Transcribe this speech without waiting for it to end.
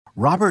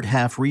Robert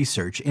Half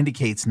research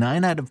indicates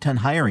 9 out of 10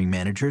 hiring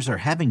managers are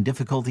having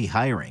difficulty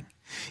hiring.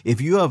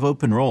 If you have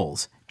open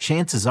roles,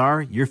 chances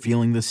are you're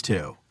feeling this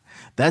too.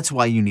 That's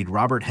why you need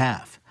Robert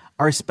Half.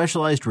 Our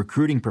specialized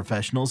recruiting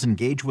professionals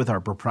engage with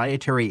our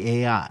proprietary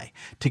AI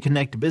to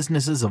connect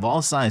businesses of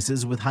all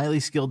sizes with highly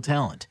skilled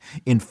talent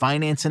in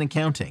finance and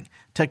accounting,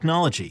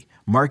 technology,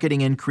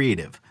 marketing and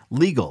creative,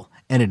 legal,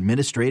 and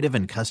administrative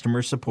and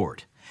customer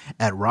support.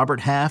 At Robert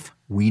Half,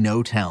 we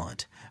know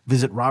talent.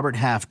 Visit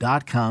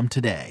roberthalf.com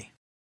today.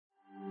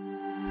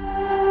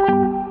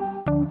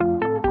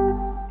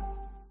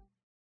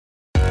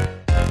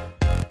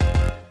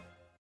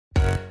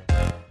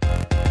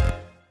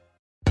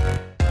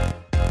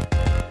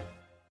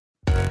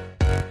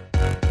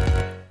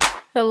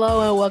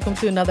 Hello and welcome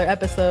to another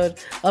episode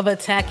of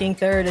Attacking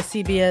Third, a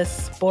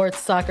CBS Sports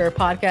Soccer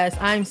podcast.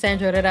 I'm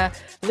Sandra Herrera,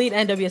 lead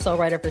NWSL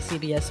writer for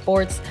CBS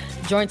Sports,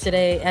 joined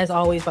today, as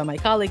always, by my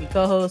colleague and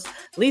co-host,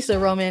 Lisa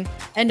Roman,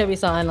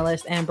 NWSL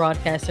analyst and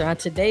broadcaster. On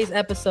today's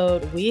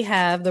episode, we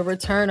have the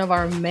return of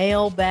our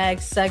Mailbag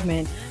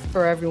segment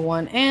for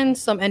everyone and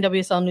some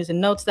NWSL news and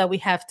notes that we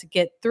have to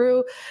get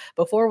through.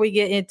 Before we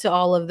get into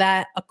all of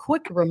that, a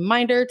quick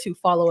reminder to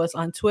follow us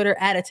on Twitter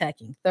at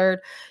Attacking Third.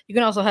 You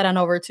can also head on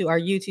over to our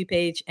YouTube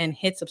page and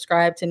hit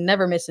subscribe to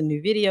never miss a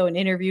new video, an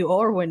interview,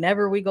 or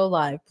whenever we go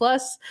live.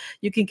 Plus,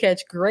 you can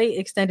catch great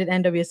extended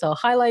NWSL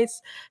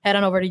highlights. Head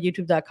on over to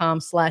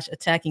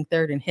youtube.com/Attacking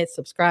Third and hit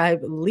subscribe.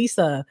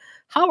 Lisa,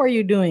 how are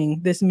you doing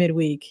this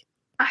midweek?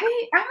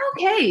 I'm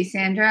okay,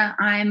 Sandra.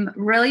 I'm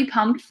really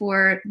pumped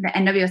for the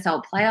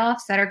NWSL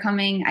playoffs that are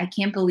coming. I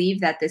can't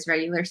believe that this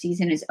regular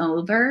season is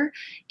over.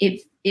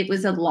 It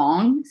was a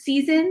long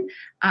season,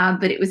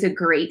 but it was a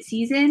great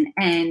season,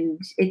 and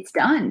it's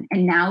done.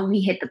 And now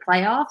we hit the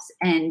playoffs,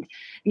 and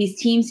these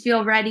teams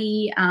feel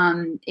ready.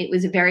 It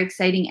was a very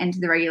exciting end to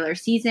the regular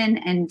season,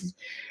 and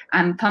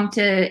I'm pumped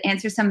to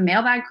answer some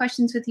mailbag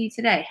questions with you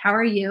today. How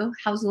are you?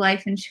 How's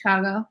life in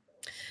Chicago?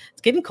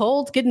 It's getting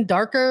cold, it's getting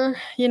darker,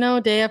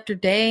 day after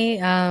day.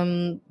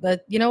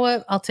 But you know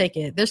what? I'll take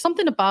it. There's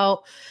something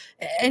about,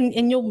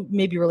 and you'll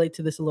maybe relate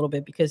to this a little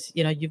bit because,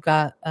 you've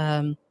got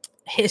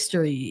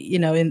history,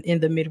 in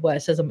the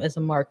Midwest as a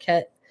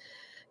Marquette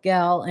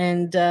gal.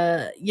 And,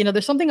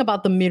 there's something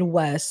about the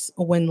Midwest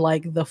when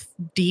like the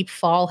deep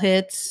fall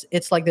hits.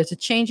 It's like there's a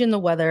change in the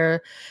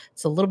weather.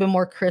 It's a little bit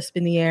more crisp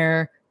in the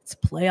air. It's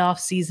playoff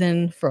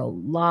season for a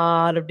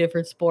lot of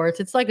different sports.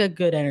 It's like a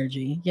good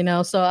energy,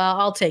 so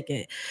I'll take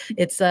it.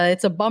 It's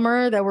a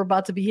bummer that we're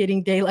about to be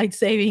hitting daylight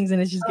savings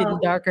and it's just getting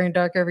darker and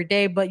darker every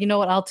day. But you know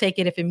what? I'll take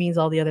it if it means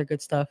all the other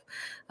good stuff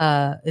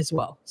as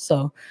well.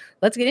 So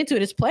let's get into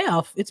it. It's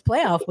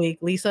playoff week,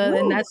 Lisa. Ooh.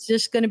 And that's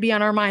just going to be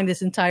on our mind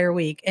this entire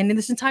week. And in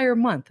this entire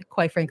month,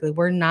 quite frankly,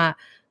 we're not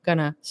going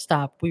to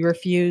stop. We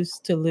refuse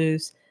to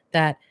lose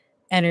that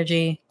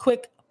energy.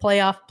 Quick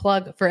playoff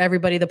plug for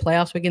everybody. The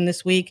playoffs begin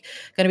this week.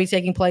 Going to be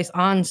taking place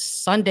on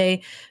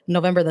Sunday,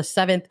 November the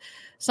 7th.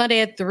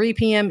 Sunday at 3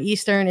 p.m.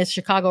 Eastern, it's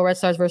Chicago Red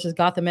Stars versus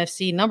Gotham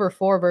FC, number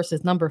 4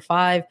 versus number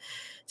 5.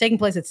 Taking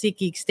place at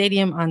SeatGeek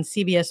Stadium on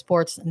CBS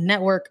Sports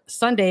Network.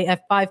 Sunday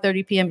at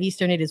 5:30 p.m.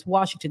 Eastern, it is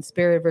Washington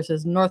Spirit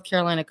versus North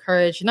Carolina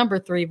Courage, number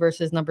 3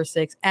 versus number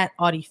 6 at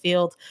Audi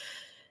Field.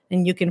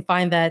 And you can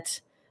find that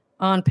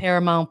on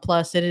Paramount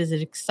Plus. It is an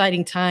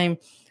exciting time.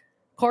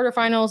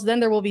 Quarterfinals, then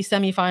there will be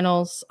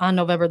semifinals on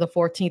November the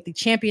 14th. The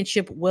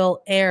championship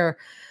will air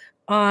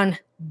on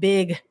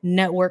Big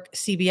Network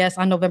CBS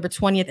on November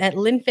 20th at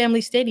Lynn Family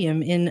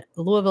Stadium in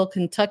Louisville,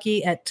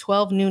 Kentucky at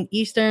 12 noon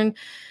Eastern.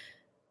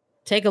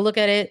 Take a look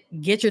at it.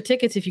 Get your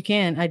tickets if you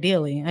can,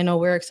 ideally. I know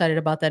we're excited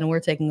about that, and we're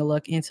taking a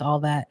look into all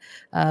that.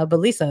 But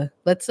Lisa,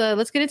 let's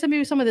get into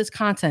maybe some of this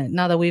content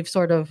now that we've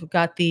sort of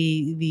got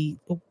the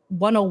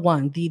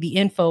 101, the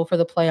info for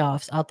the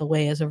playoffs out the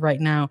way as of right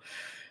now.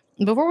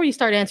 Before we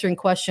start answering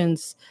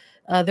questions,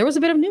 there was a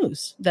bit of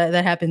news that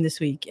happened this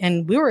week,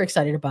 and we were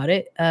excited about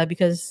it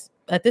because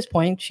at this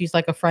point, she's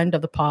like a friend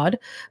of the pod.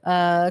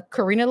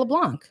 Karina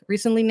LeBlanc,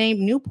 recently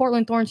named new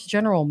Portland Thorns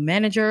general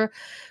manager,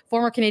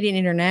 former Canadian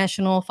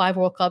international, 5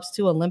 World Cups,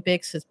 2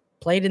 Olympics, has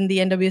played in the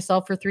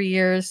NWSL for 3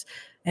 years,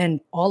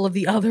 and all of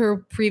the other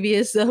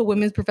previous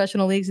women's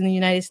professional leagues in the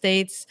United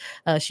States.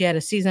 She had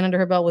a season under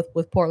her belt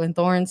with Portland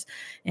Thorns,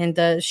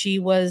 and she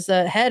was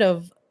head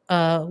of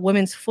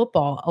women's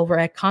football over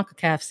at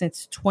CONCACAF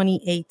since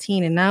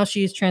 2018. And now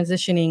she's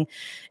transitioning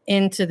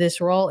into this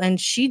role. And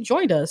she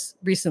joined us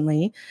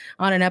recently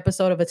on an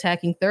episode of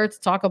Attacking Third to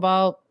talk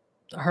about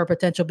her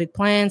potential big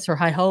plans, her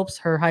high hopes,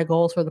 her high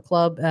goals for the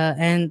club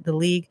and the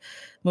league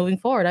moving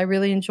forward. I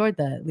really enjoyed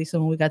that, Lisa,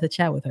 when we got to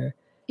chat with her.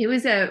 It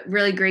was a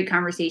really great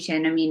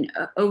conversation. I mean,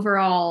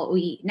 overall,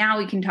 we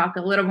can talk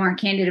a little more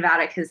candid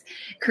about it because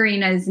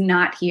Karina is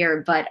not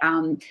here, but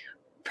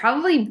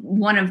probably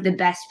one of the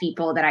best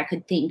people that I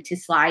could think to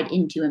slide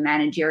into a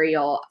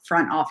managerial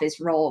front office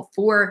role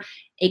for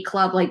a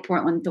club like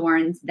Portland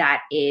Thorns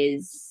that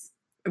is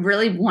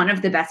really one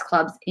of the best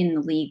clubs in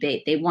the league.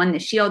 They won the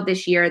Shield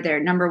this year. They're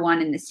number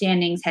one in the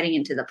standings heading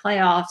into the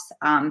playoffs.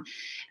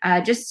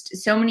 Just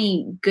so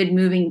many good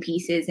moving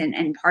pieces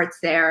and parts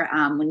there.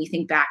 When you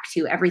think back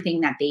to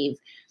everything that they've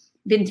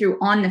been through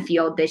on the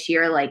field this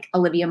year, like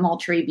Olivia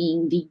Moultrie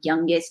being the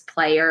youngest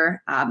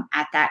player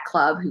at that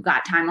club who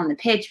got time on the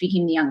pitch,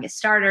 became the youngest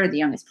starter, the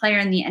youngest player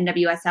in the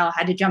NWSL,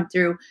 had to jump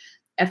through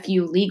a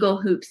few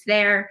legal hoops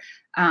there.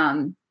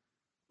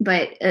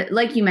 But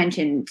like you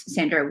mentioned,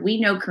 Sandra, we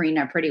know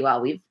Karina pretty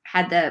well. We've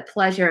had the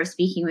pleasure of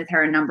speaking with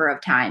her a number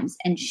of times,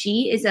 and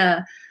she is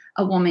a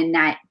woman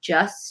that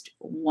just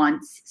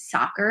wants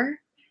soccer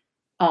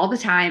all the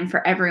time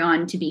for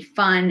everyone to be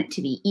fun,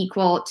 to be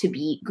equal, to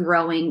be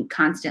growing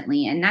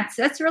constantly. And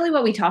that's really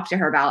what we talked to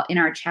her about in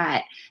our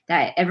chat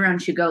that everyone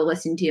should go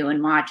listen to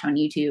and watch on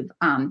YouTube.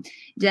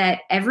 That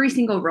every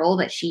single role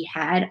that she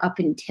had up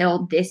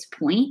until this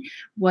point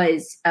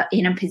was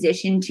in a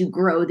position to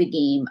grow the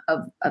game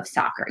of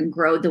soccer and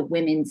grow the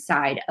women's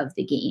side of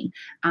the game,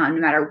 no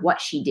matter what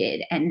she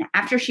did. And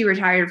after she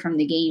retired from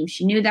the game,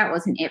 she knew that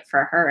wasn't it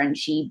for her. And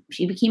she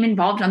became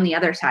involved on the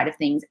other side of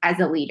things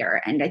as a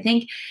leader. And I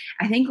think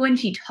when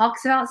she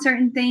talks about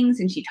certain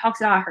things and she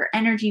talks about her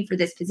energy for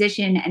this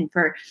position and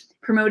for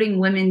promoting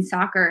women's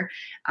soccer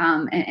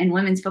and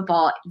women's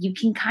football, you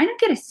can kind of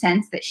get a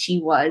sense that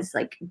she was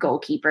like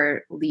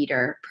goalkeeper,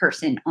 leader,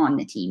 person on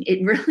the team.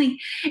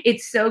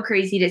 It's so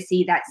crazy to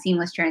see that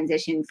seamless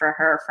transition for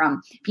her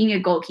from being a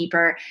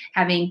goalkeeper,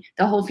 having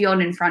the whole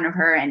field in front of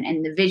her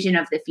and the vision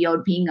of the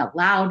field, being a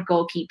loud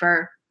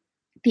goalkeeper,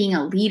 being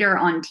a leader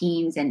on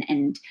teams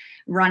and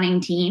running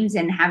teams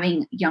and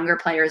having younger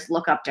players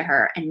look up to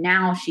her. And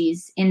now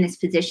she's in this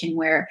position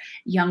where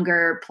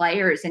younger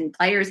players and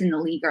players in the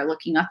league are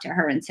looking up to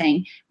her and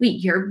saying,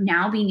 wait, you're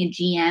now being a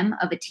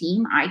GM of a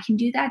team. I can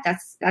do that.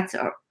 That's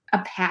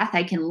a path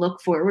I can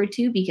look forward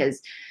to, because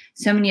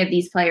so many of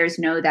these players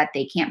know that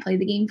they can't play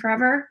the game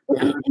forever.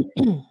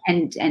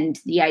 And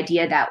the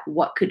idea that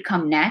what could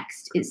come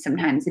next is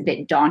sometimes a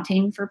bit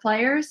daunting for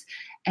players.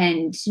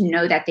 And to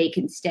know that they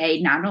can stay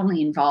not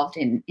only involved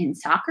in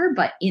soccer,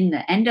 but in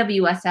the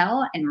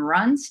NWSL and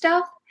run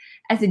stuff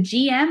as a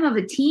GM of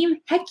a team,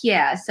 heck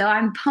yeah. So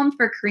I'm pumped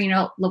for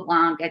Karina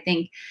LeBlanc. I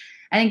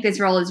think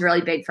this role is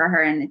really big for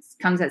her, and it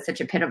comes at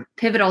such a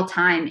pivotal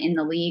time in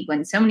the league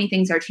when so many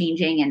things are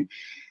changing,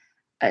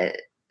 and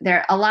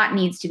a lot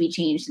needs to be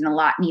changed and a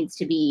lot needs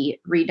to be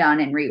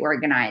redone and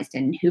reorganized.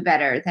 And who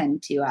better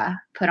than to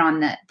put on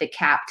the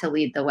cap to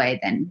lead the way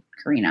than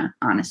Karina,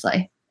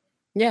 honestly.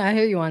 Yeah, I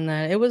hear you on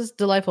that. It was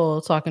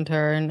delightful talking to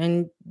her,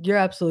 and you're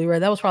absolutely right.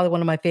 That was probably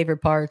one of my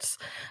favorite parts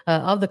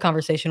of the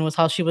conversation, was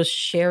how she was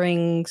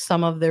sharing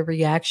some of the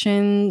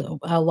reaction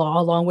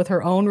along with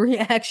her own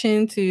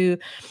reaction to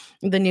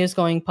the news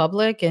going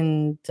public.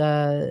 And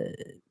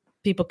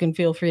people can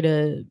feel free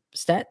to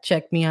stat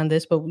check me on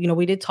this, but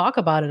we did talk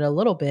about it a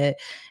little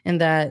bit, and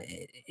that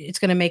it's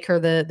going to make her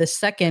the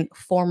second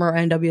former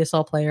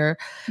NWSL player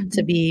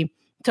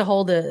to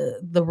hold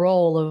the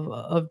role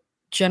of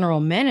general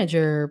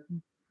manager,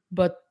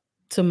 but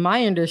to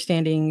my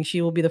understanding,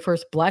 she will be the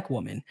first Black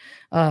woman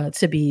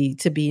to be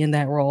in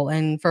that role.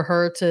 And for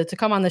her to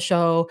come on the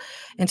show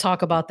and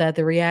talk about that,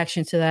 the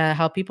reaction to that,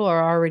 how people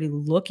are already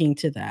looking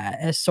to that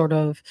as sort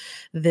of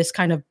this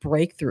kind of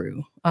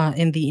breakthrough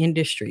in the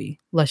industry,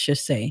 let's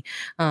just say,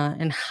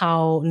 and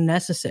how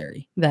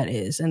necessary that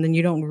is. And then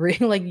you don't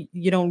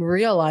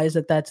realize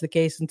that that's the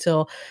case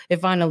until it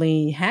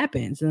finally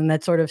happens, and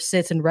that sort of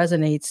sits and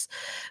resonates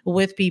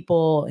with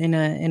people in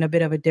a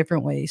bit of a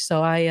different way.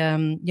 So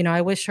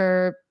I wish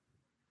her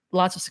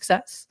lots of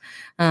success.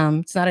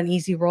 It's not an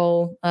easy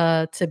role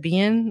to be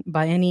in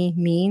by any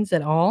means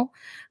at all.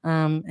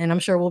 And I'm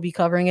sure we'll be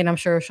covering it. I'm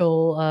sure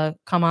she'll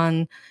come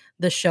on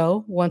the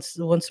show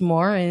once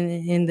more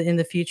in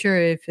the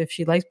future if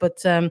she likes.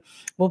 But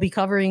we'll be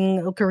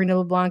covering Karina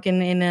LeBlanc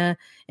in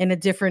a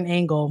different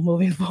angle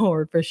moving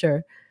forward for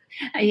sure.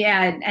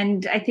 Yeah,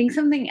 and I think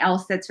something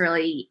else that's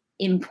really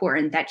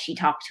important that she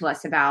talked to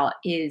us about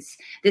is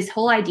this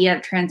whole idea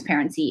of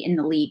transparency in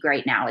the league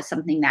right now is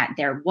something that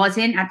there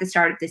wasn't at the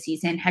start of the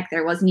season. Heck,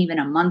 there wasn't even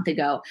a month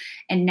ago.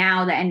 And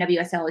now the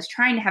NWSL is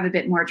trying to have a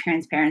bit more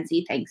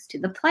transparency thanks to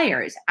the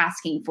players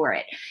asking for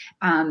it.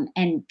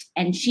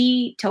 And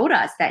she told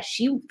us that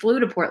she flew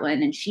to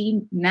Portland and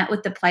she met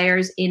with the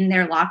players in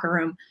their locker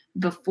room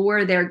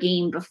before their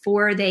game,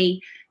 before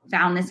they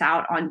found this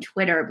out on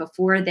Twitter,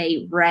 before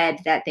they read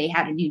that they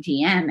had a new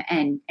GM,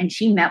 and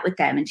she met with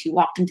them and she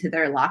walked into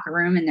their locker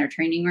room and their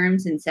training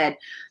rooms and said,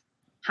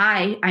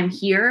 "Hi, I'm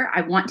here.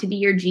 I want to be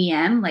your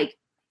GM. Like,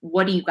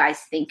 what do you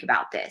guys think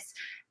about this?"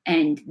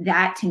 And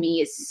that to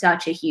me is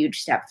such a huge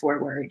step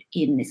forward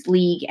in this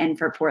league and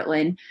for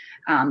Portland,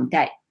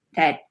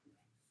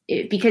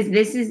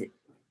 because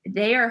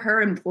they are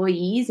her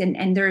employees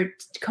and their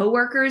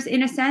coworkers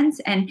in a sense.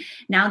 And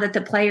now that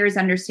the players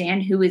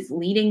understand who is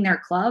leading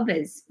their club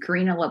is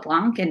Karina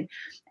LeBlanc. And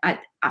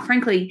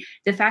frankly,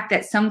 the fact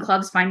that some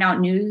players find out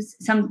news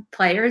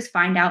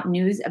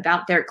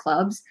about their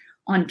clubs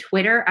on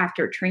Twitter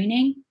after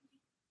training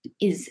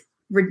is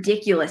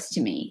ridiculous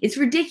to me. It's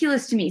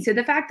ridiculous to me. So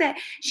the fact that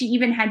she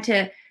even had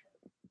to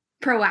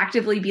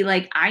proactively be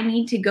like, I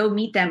need to go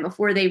meet them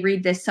before they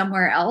read this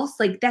somewhere else.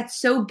 Like, that's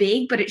so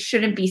big, but it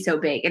shouldn't be so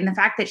big. And the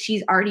fact that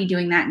she's already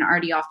doing that and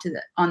already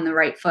on the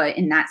right foot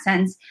in that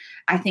sense,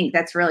 I think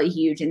that's really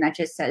huge. And that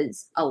just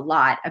says a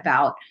lot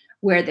about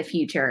where the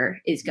future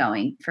is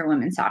going for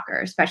women's soccer,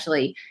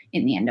 especially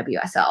in the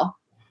NWSL.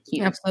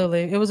 Huge.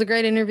 Absolutely. It was a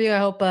great interview. I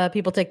hope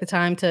people take the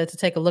time to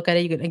take a look at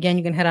it. You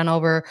can head on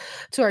over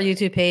to our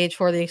YouTube page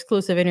for the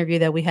exclusive interview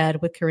that we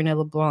had with Karina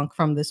LeBlanc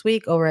from this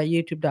week over at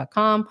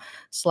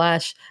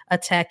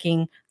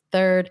youtube.com/attacking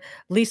third.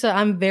 Lisa,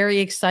 I'm very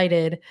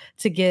excited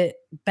to get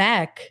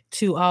back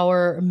to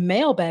our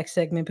mailbag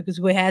segment because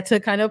we had to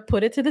kind of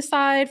put it to the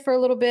side for a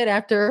little bit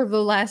after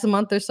the last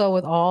month or so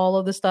with all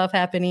of the stuff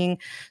happening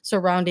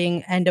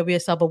surrounding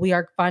NWSL. But we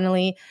are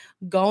finally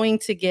going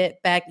to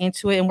get back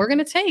into it, and we're going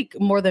to take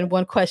more than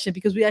one question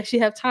because we actually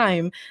have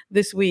time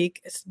this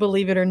week,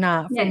 believe it or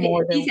not.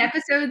 These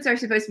episodes are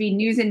supposed to be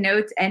news and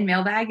notes and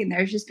mailbag, and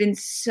there's just been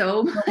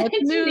so much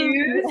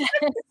news.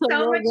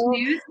 So much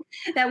news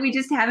that we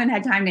just haven't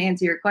had time to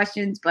answer your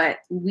questions, but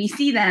we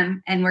see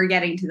them and we're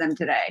getting to them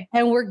today.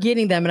 And we're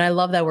getting them, and I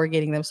love that we're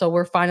getting them. So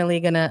we're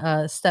finally going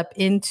to step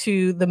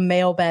into the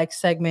mailbag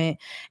segment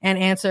and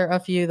answer a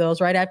few of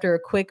those right after a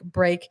quick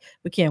break.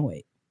 We can't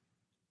wait.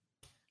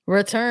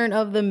 Return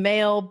of the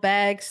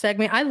mailbag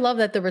segment. I love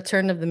that the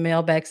return of the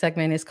mailbag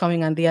segment is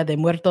coming on Dia de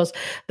Muertos,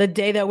 the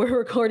day that we're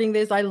recording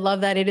this. I love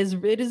that it is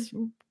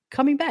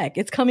coming back.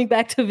 It's coming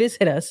back to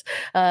visit us.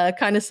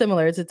 Kind of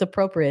similar. It's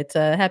appropriate.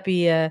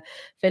 Happy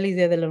Feliz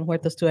Dia de los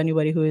Muertos to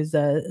anybody who is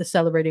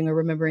celebrating or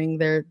remembering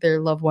their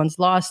loved ones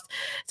lost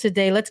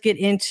today. Let's get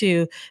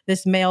into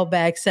this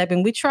mailbag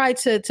segment. We tried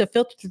to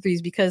filter through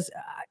these because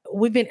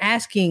we've been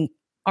asking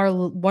our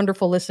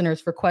wonderful listeners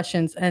for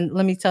questions. And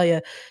let me tell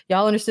you,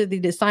 y'all understood the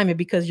assignment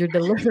because you're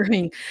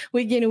delivering.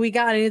 We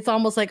got it. It's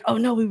almost like, oh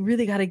no, we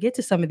really got to get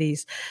to some of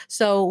these.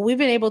 So we've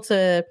been able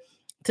to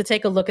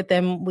take a look at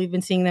them. We've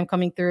been seeing them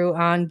coming through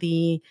on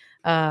the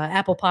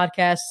Apple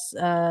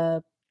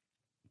Podcasts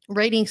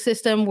rating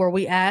system where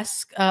we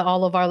ask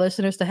all of our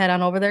listeners to head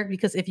on over there,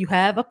 because if you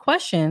have a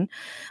question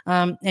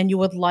and you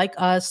would like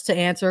us to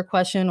answer a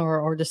question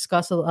or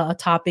discuss a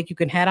topic, you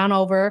can head on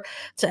over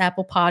to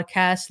Apple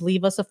Podcasts,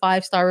 leave us a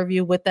 5-star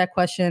review with that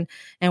question,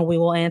 and we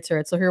will answer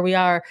it. So here we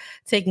are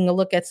taking a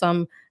look at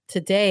some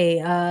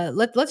today.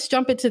 Let's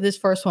jump into this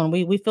first one.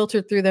 We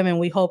filtered through them, and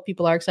we hope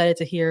people are excited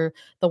to hear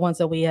the ones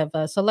that we have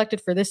selected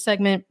for this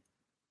segment.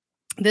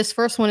 This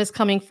first one is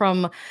coming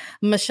from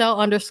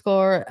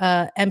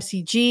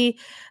Michelle_MCG.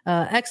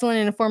 Excellent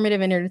and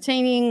informative and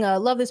entertaining.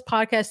 Love this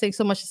podcast. Thanks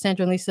so much to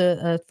Sandra and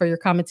Lisa for your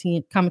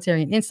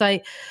commentary and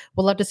insight.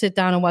 We'll love to sit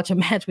down and watch a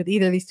match with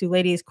either of these two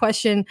ladies.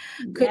 Question: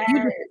 could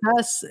you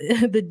discuss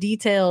the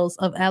details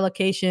of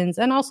allocations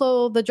and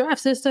also the draft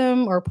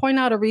system, or point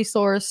out a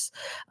resource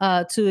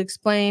to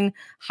explain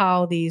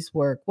how these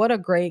work? What a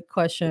great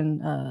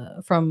question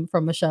from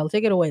Michelle.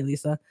 Take it away,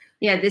 Lisa.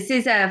 Yeah, this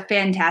is a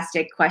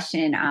fantastic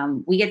question.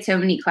 We get so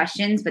many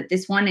questions, but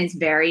this one is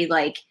very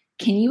like,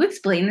 can you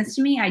explain this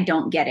to me? I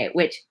don't get it,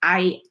 which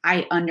I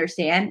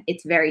understand.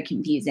 It's very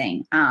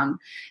confusing.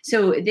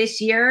 So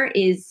this year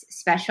is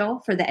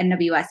special for the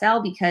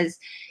NWSL because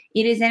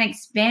it is an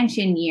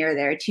expansion year.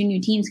 There are 2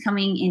 new teams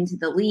coming into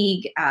the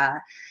league,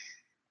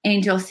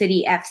 Angel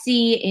City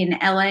FC in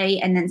LA,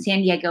 and then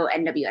San Diego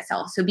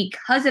NWSL. So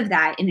because of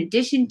that, in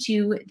addition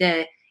to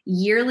the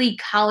yearly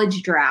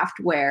college draft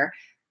where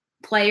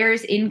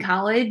players in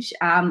college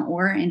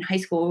or in high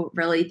school,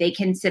 really, they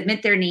can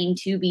submit their name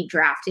to be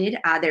drafted.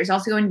 There's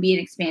also going to be an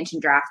expansion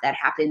draft that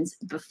happens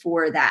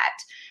before that.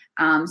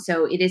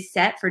 So it is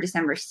set for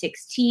December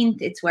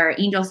 16th. It's where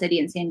Angel City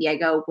and San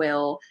Diego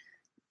will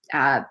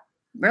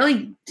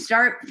really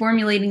start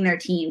formulating their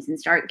teams and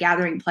start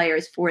gathering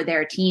players for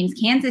their teams.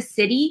 Kansas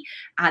City,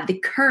 the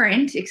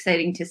current,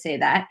 exciting to say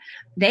that,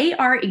 they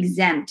are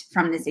exempt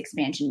from this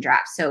expansion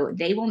draft. So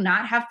they will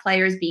not have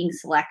players being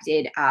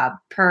selected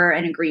per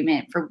an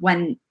agreement for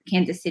when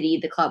Kansas City,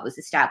 the club, was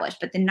established.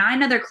 But the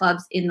 9 other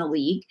clubs in the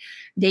league,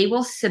 they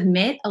will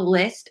submit a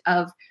list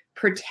of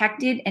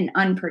protected and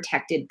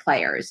unprotected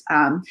players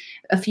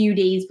a few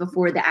days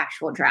before the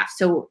actual draft.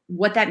 So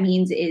what that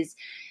means is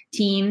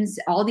teams,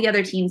 all the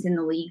other teams in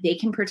the league, they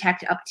can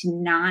protect up to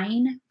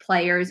 9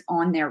 players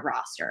on their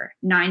roster,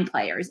 9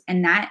 players.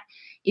 And that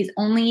is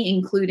only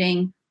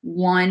including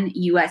 1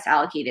 U.S.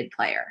 allocated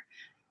player.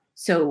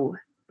 So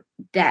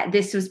that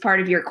this was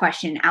part of your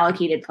question,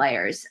 allocated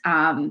players.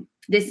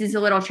 This is a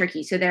little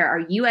tricky. So there are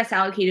U.S.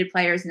 allocated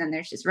players, and then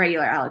there's just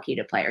regular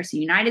allocated players. So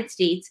United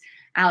States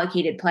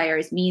allocated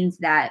players means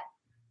that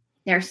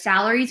their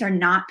salaries are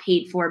not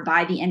paid for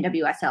by the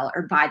NWSL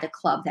or by the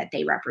club that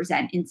they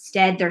represent.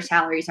 Instead, their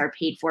salaries are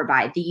paid for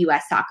by the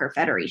U.S. Soccer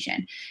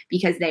Federation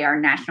because they are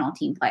national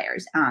team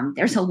players.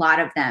 There's a lot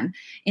of them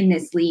in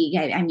this league.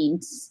 I mean,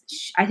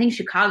 I think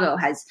Chicago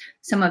has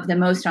some of the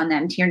most on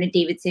them. Tierna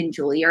Davidson,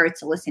 Julie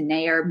Ertz, Alyssa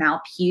Nair,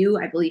 Mal Pugh,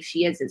 I believe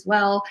she is as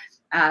well.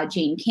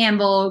 Jane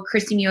Campbell,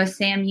 Kristen Mewis,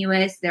 Sam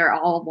Mewis. They're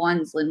all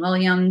ones. Lynn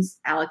Williams,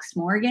 Alex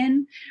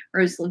Morgan,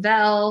 Rose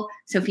Lavelle,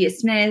 Sophia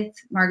Smith,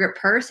 Margaret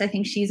Purse. I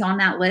think she's on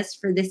that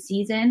list for this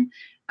season.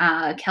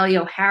 Kelly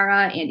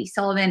O'Hara, Andy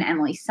Sullivan,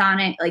 Emily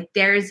Sonnet. Like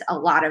there's a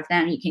lot of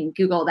them. You can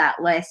Google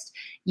that list,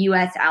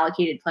 U.S.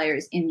 allocated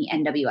players in the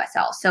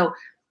NWSL. So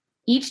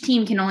each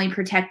team can only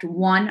protect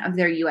one of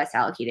their U.S.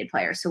 allocated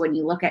players. So when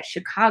you look at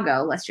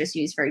Chicago, let's just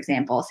use, for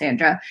example,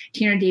 Sandra,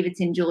 Tina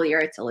Davidson, Julie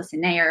Ertz, Alyssa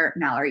Nair,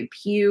 Mallory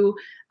Pugh.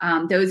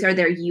 Those are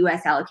their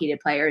U.S.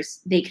 allocated players.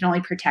 They can only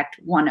protect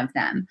one of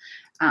them.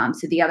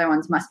 So the other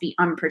ones must be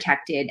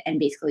unprotected and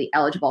basically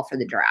eligible for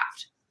the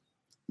draft.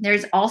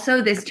 There's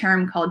also this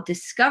term called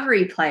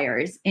discovery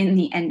players in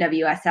the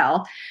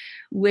NWSL,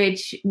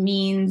 which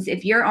means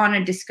if you're on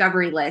a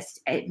discovery list,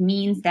 it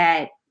means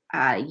that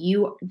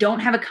you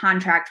don't have a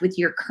contract with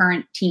your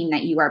current team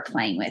that you are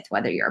playing with,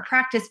 whether you're a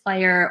practice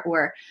player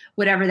or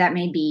whatever that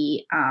may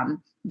be.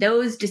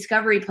 Those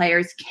discovery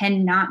players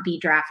cannot be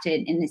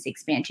drafted in this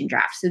expansion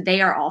draft. So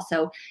they are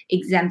also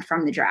exempt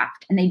from the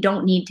draft and they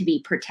don't need to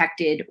be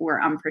protected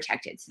or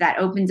unprotected. So that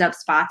opens up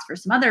spots for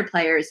some other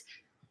players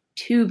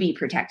to be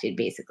protected,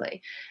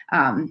 basically.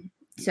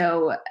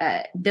 So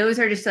those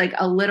are just like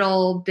a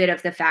little bit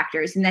of the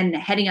factors. And then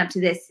heading up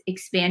to this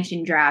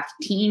expansion draft,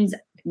 teams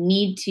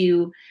need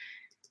to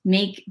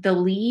make the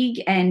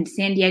league and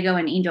San Diego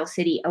and Angel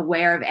City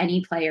aware of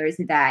any players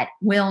that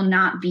will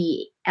not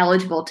be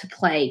eligible to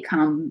play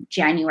come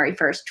January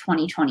 1st,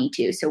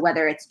 2022. So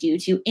whether it's due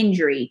to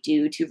injury,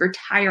 due to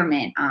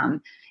retirement,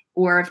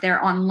 or if they're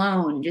on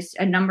loan, just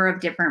a number of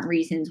different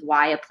reasons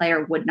why a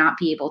player would not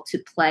be able to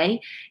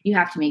play, you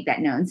have to make that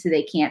known so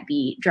they can't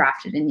be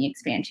drafted in the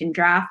expansion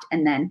draft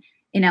and then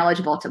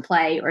ineligible to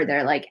play, or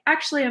they're like,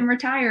 actually, I'm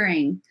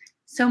retiring.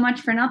 So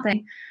much for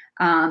nothing.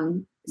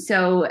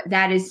 So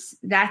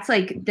that's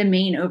like the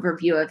main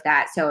overview of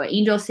that. So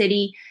Angel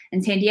City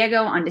and San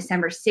Diego on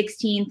December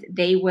 16th,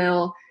 they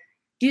will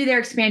do their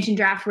expansion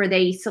draft where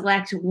they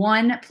select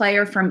one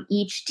player from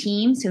each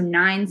team. So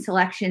 9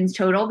 selections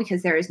total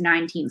because there is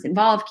 9 teams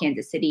involved.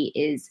 Kansas City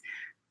is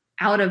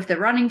out of the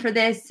running for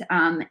this.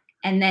 And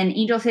then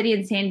Angel City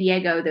and San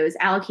Diego, those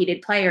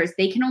allocated players,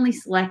 they can only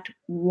select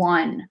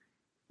more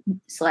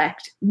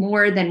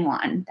than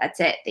one.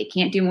 That's it. They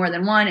can't do more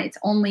than one. It's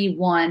only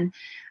one.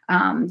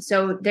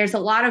 So there's a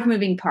lot of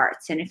moving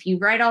parts. And if you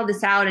write all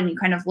this out and you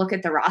kind of look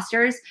at the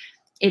rosters,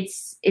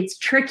 it's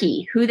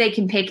tricky who they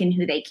can pick and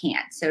who they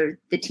can't. So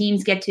the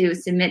teams get to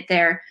submit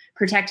their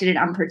protected and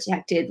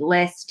unprotected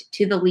list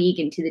to the league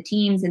and to the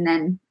teams. And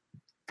then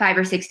 5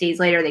 or 6 days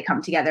later, they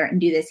come together and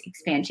do this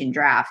expansion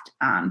draft.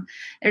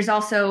 There's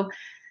also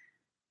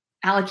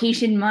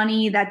allocation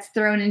money that's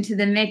thrown into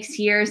the mix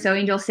here. So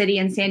Angel City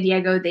and San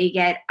Diego, they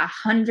get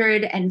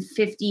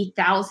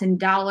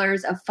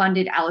 $150,000 of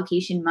funded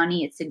allocation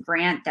money. It's a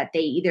grant that they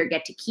either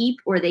get to keep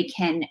or they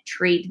can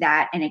trade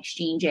that and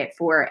exchange it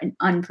for an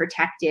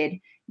unprotected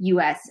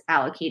U.S.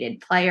 allocated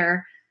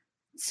player.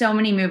 So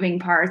many moving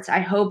parts.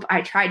 I hope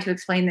I tried to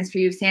explain this for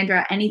you.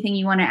 Sandra, anything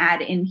you want to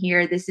add in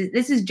here? This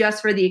is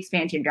just for the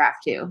expansion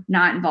draft too,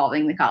 not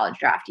involving the college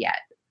draft yet.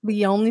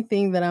 The only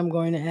thing that I'm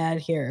going to add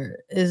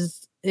here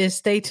is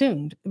stay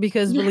tuned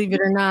because believe it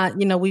or not,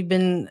 we've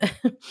been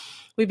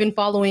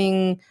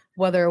following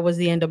whether it was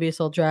the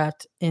NWSL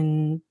draft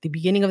in the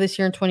beginning of this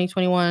year in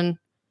 2021,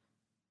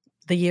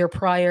 the year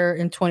prior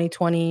in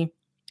 2020,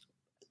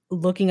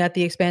 looking at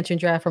the expansion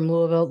draft from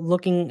Louisville,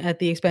 looking at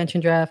the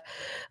expansion draft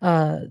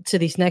to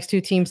these next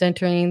 2 teams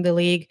entering the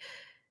league.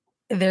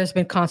 There's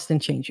been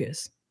constant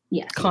changes.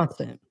 Yes.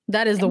 Constant.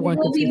 That is the one.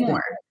 There will be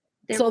more.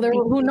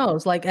 Who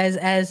knows? Like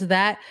as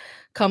that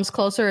comes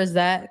closer, as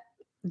that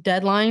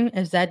deadline,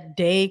 as that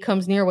day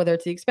comes near, whether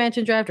it's the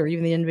expansion draft or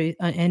even the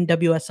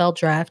NWSL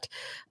draft,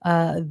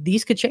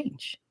 these could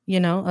change.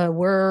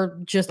 We're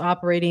just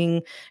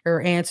operating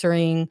or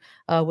answering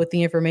with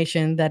the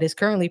information that is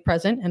currently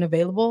present and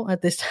available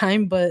at this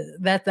time. But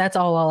that's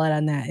all I'll add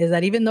on that is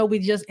that even though we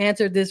just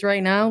answered this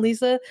right now,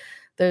 Lisa,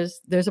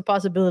 there's a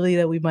possibility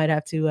that we might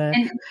have to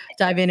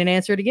dive in and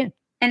answer it again.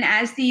 And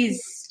as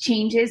these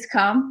changes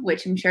come,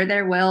 which I'm sure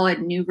there will,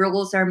 and new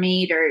rules are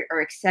made or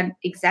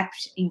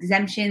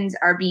exemptions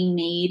are being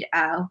made,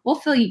 we'll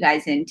fill you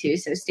guys in too.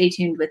 So stay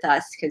tuned with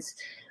us because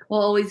we'll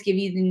always give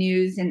you the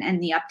news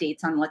and the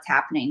updates on what's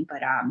happening.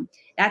 But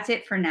that's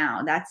it for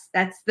now. That's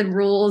the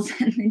rules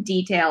and the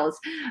details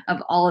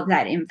of all of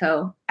that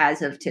info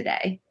as of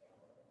today.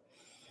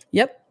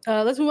 Yep.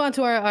 Let's move on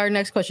to our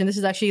next question. This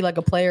is actually like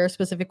a player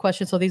specific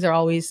question. So these are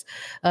always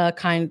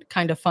kind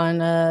of fun.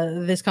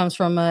 This comes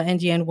from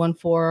NGN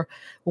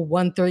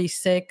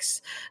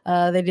 14136.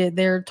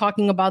 They're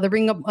talking about, they're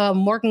bringing up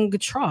Morgan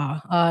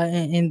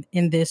Gautrat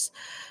in this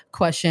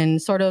question,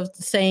 sort of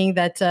saying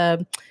that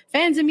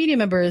fans and media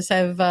members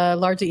have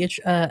largely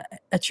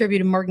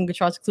attributed Morgan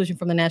Gautrat's exclusion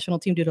from the national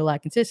team due to lack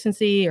of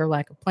consistency or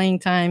lack of playing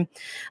time.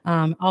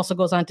 Also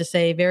goes on to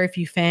say very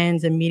few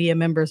fans and media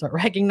members are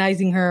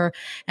recognizing her,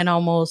 and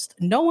almost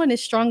no one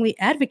is strongly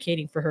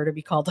advocating for her to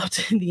be called up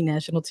to the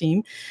national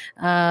team.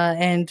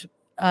 And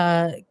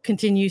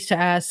continues to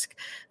ask,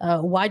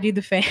 why do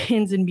the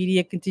fans and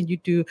media continue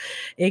to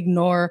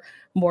ignore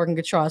Morgan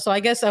Gautrat? So I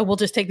guess I will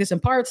just take this in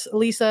parts.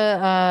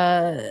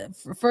 Lisa,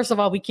 first of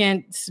all, we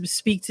can't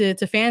speak to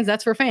fans.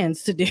 That's for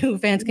fans to do.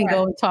 Fans can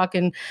go and talk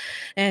and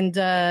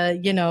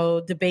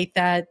debate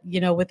that,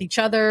 with each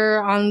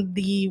other on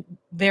the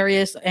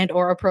various and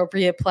or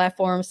appropriate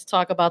platforms to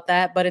talk about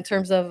that. But in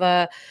terms of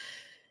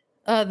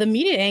the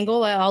media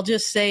angle, I'll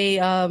just say,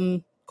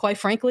 quite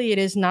frankly, it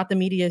is not the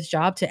media's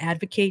job to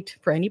advocate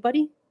for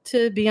anybody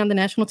to be on the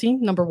national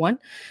team, number one.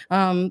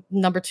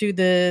 Number two,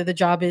 the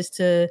job is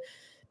to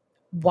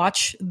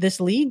watch this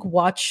league,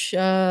 watch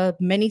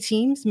many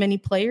teams, many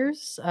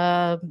players,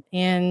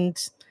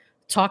 and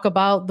talk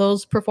about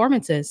those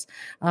performances.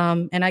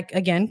 And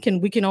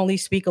we can only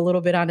speak a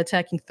little bit on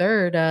attacking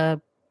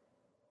third.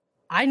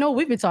 I know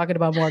we've been talking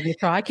about Morgan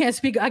Gautrat. I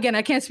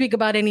can't speak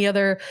about any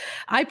other.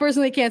 I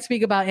personally can't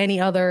speak about any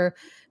other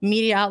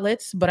media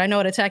outlets, but I know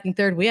at attacking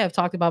third, we have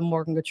talked about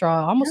Morgan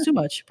Gautrat almost too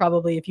much,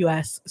 probably, if you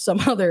ask some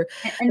other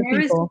and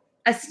there people. Was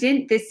a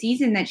stint this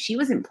season that she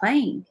wasn't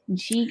playing and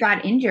she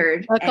got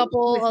injured. A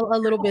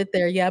little bit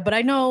there. Yeah. But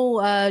I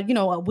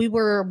know, we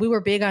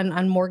were big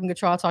on Morgan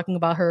Gautrat talking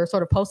about her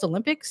sort of post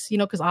Olympics,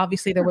 because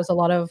obviously there was a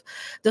lot of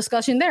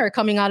discussion there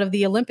coming out of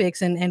the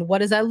Olympics and what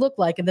does that look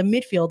like in the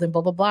midfield and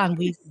blah, blah, blah. And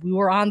we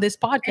were on this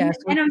podcast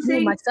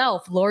with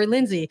myself, Lori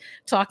Lindsay,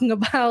 talking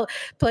about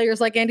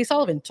players like Andy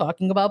Sullivan,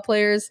 talking about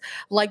players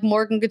like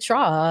Morgan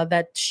Gautrat,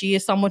 that she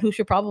is someone who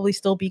should probably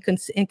still be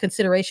in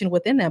consideration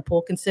within that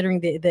pool, considering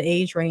the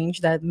age range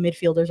that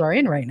midfielders are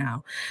in right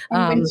now.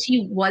 When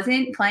she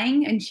wasn't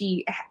playing and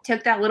she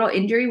took that little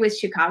injury with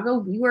Chicago,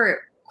 we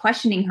were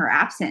questioning her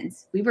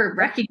absence. We were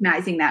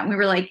recognizing that. And we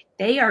were like,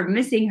 they are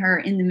missing her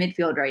in the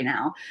midfield right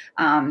now.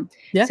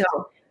 So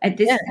at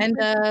this, I've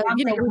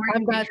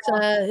got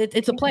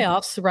it's a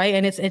playoffs, right?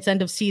 And it's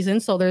end of season,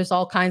 so there's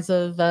all kinds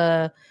of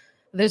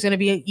there's going to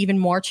be even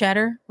more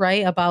chatter,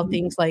 right, about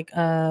things like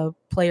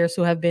players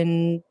who have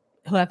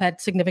had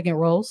significant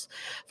roles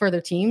for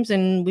their teams.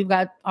 And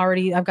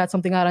I've got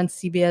something out on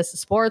CBS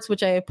Sports,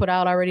 which I put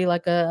out already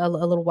like a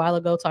little while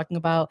ago, talking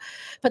about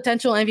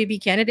potential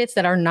MVP candidates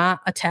that are not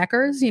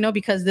attackers,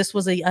 because this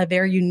was a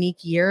very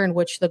unique year in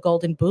which the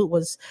Golden Boot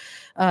was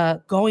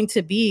going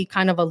to be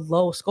kind of a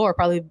low score.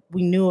 Probably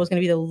we knew it was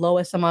going to be the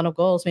lowest amount of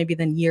goals maybe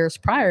than years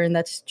prior. And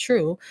that's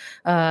true.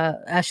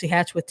 Ashley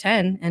Hatch with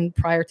 10. And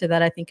prior to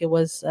that, I think it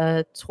was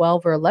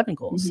 12 or 11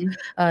 goals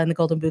in the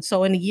Golden Boot.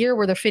 So in a year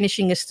where the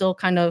finishing is still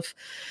kind of,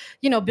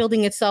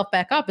 building itself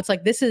back up, it's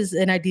like this is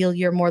an ideal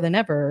year more than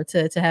ever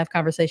to have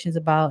conversations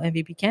about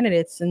MVP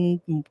candidates. And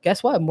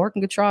guess what?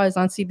 Morgan Gautrat is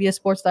on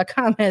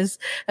CBSSports.com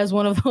as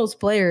one of those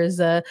players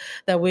that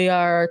we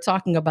are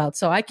talking about.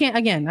 So I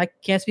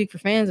can't speak for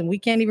fans, and we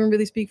can't even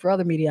really speak for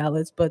other media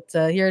outlets. But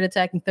here at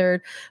Attacking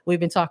Third, we've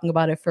been talking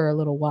about it for a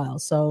little while.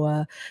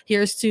 So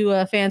here's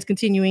to fans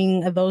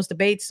continuing those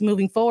debates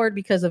moving forward,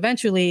 because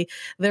eventually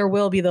there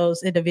will be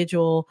those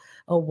individual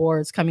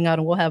awards coming out,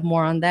 and we'll have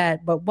more on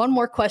that. But one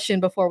more question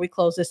before we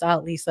close this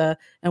out, Lisa,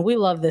 and we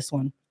love this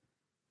one.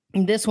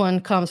 And this one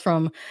comes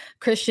from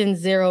Christian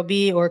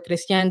 0B or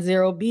Christian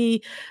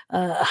 0B.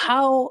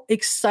 How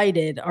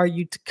excited are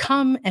you to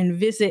come and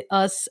visit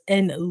us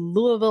in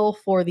Louisville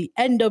for the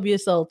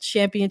NWSL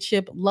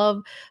Championship?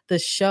 Love the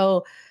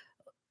show.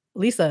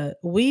 Lisa,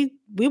 we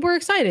were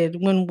excited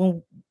when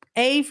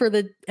for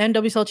the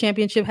NWSL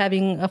Championship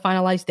having a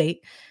finalized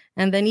date.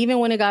 And then even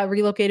when it got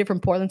relocated from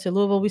Portland to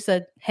Louisville, we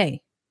said,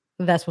 hey,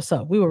 that's what's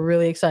up. We were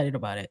really excited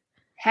about it.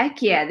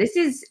 Heck yeah, this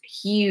is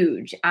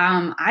huge.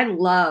 I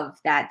love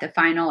that the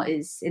final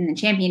is in the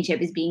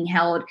championship is being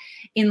held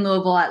in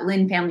Louisville at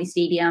Lynn Family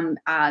Stadium.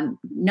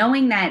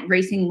 Knowing that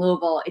Racing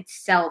Louisville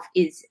itself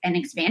is an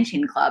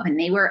expansion club, and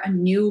they were a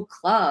new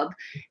club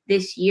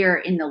this year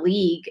in the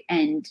league.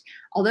 And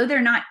although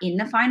they're not in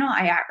the final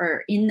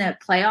or in the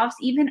playoffs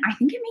even, I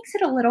think it makes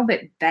it a little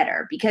bit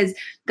better because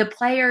the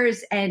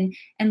players and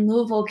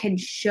Louisville can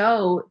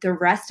show the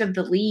rest of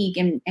the league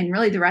and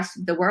really the rest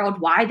of the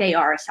world why they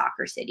are a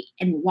soccer city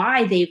and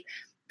why they've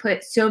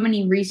put so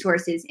many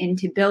resources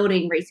into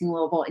building Racing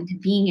Louisville into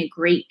being a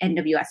great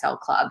NWSL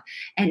club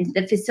and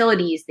the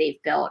facilities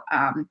they've built.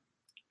 I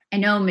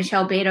know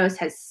Michelle Betos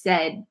has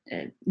said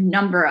a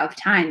number of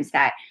times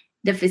that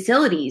the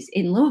facilities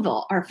in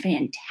Louisville are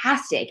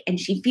fantastic, and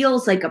she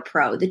feels like a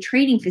pro. The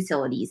training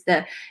facilities,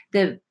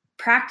 the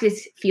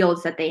practice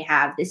fields that they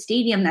have, the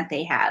stadium that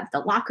they have, the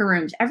locker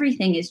rooms,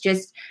 everything is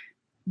just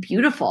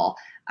beautiful.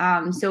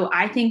 So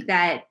I think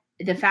that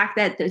the fact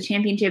that the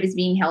championship is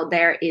being held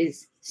there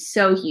is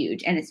so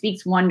huge, and it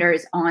speaks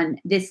wonders on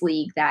this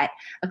league that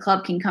a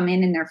club can come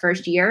in their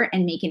first year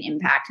and make an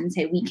impact and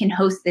say, we can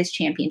host this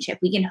championship.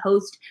 We can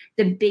host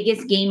the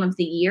biggest game of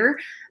the year.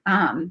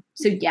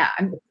 So yeah,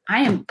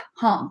 I am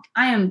pumped.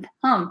 I am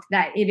pumped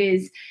that it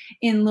is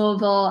in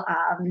Louisville.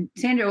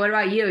 Sandra, what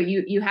about you?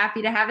 You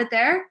happy to have it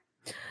there?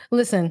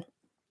 Listen,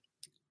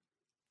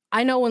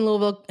 I know when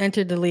Louisville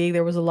entered the league,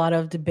 there was a lot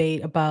of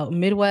debate about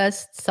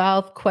Midwest,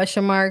 South,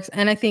 question marks,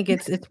 and I think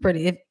it's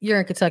pretty. If you're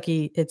in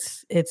Kentucky,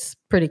 it's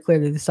pretty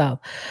clearly the South.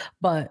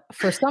 But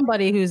for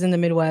somebody who's in the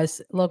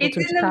Midwest, local It's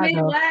to in Chicago, the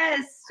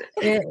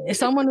Midwest.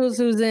 someone who's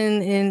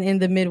in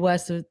the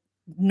Midwest,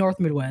 North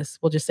Midwest,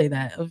 we'll just say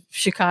that, of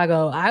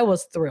Chicago, I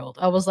was thrilled.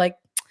 I was like,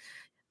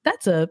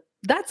 that's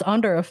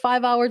under a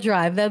 5-hour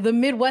drive. The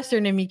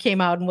Midwestern in me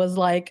came out and was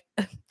like,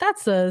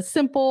 that's a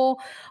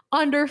simple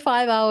under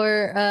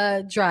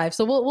 5-hour drive.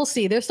 So we'll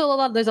see. There's a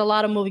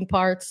lot of moving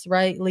parts,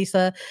 right,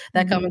 Lisa,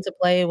 that come into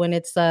play when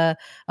it's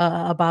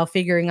about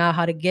figuring out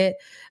how to get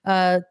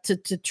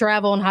to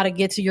travel and how to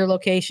get to your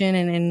location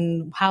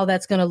and how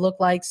that's going to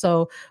look like.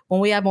 So when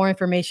we have more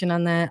information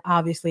on that,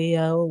 obviously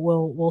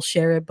we'll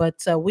share it.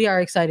 But we are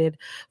excited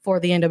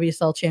for the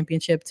NWSL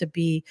Championship to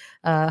be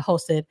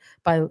hosted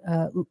by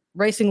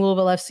Racing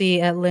Louisville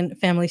FC at Lynn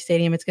Family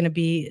Stadium. It's going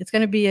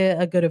to be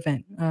a good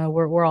event.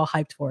 We're all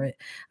hyped for it.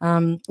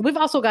 We've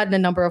also gotten a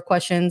number of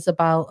questions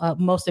about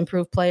most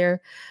improved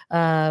player,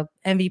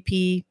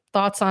 MVP,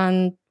 thoughts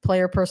on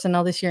player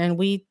personnel this year, and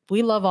we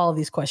love all of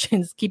these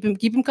questions. Keep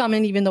them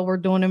coming, even though we're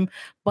doing them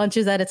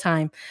bunches at a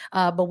time.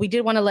 But we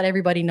did want to let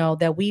everybody know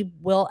that we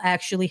will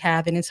actually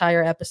have an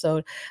entire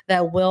episode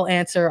that will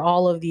answer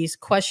all of these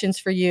questions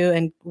for you,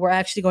 and we're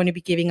actually going to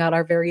be giving out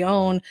our very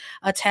own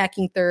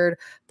Attacking Third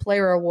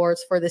Player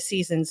Awards for the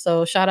season.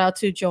 So shout out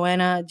to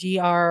Joanna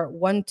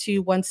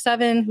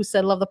GR1217 who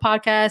said, "Love the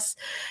podcast.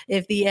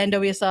 If the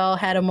NWSL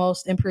had a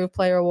Most Improved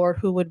Player Award,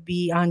 who would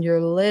be on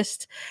your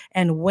list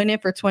and win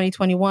it for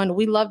 2021?"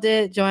 We loved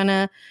it,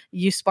 Joanna.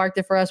 You sparked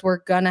it for us. We're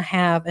gonna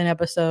have an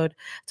episode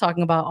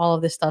talking about all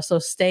of this stuff, so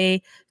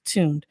stay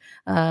tuned.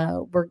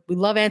 We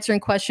love answering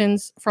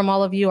questions from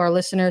all of you, our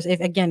listeners.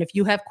 If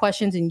you have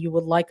questions and you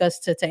would like us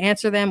to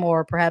answer them,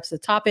 or perhaps a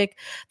topic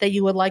that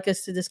you would like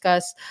us to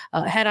discuss,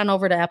 head on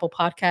over to Apple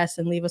Podcasts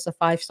and leave us a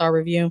 5-star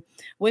review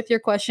with your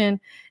question,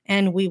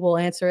 and we will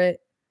answer it.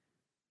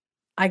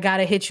 I got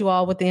to hit you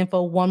all with the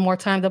info one more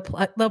time. The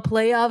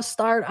playoffs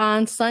start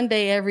on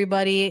Sunday,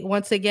 everybody.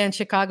 Once again,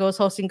 Chicago is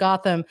hosting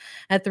Gotham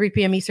at 3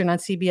 p.m. Eastern on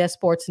CBS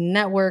Sports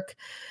Network.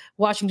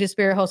 Washington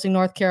Spirit hosting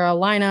North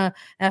Carolina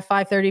at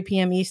 5:30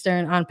 p.m.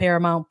 Eastern on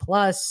Paramount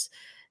Plus.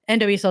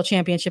 NWSL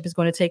Championship is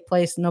going to take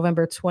place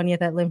November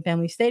 20th at Lynn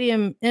Family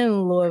Stadium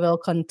in Louisville,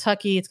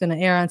 Kentucky. It's going to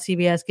air on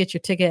CBS. Get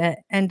your ticket at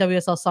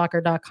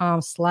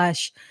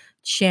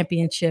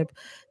nwslsoccer.com/championship.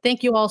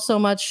 Thank you all so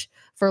much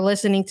for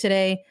listening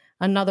today.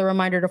 Another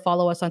reminder to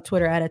follow us on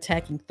Twitter at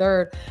Attacking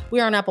Third. We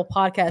are on Apple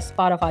Podcasts,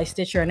 Spotify,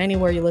 Stitcher, and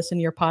anywhere you listen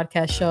to your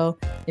podcast show.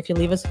 If you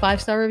leave us a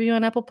 5-star review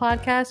on Apple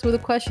Podcasts with a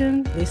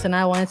question, Lisa and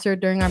I will answer it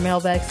during our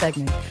mailbag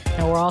segment.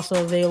 And we're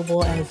also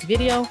available as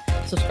video.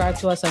 Subscribe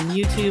to us on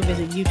YouTube.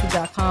 Visit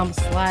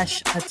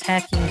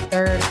youtube.com/Attacking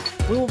Third.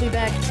 We will be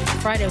back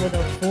Friday with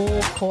a full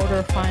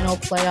quarterfinal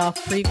playoff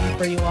preview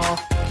for you all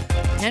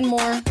and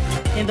more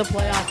in the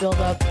playoff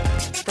build-up.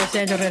 For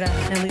Sandra Herrera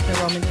and Lisa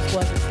Roman, this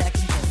was Attacking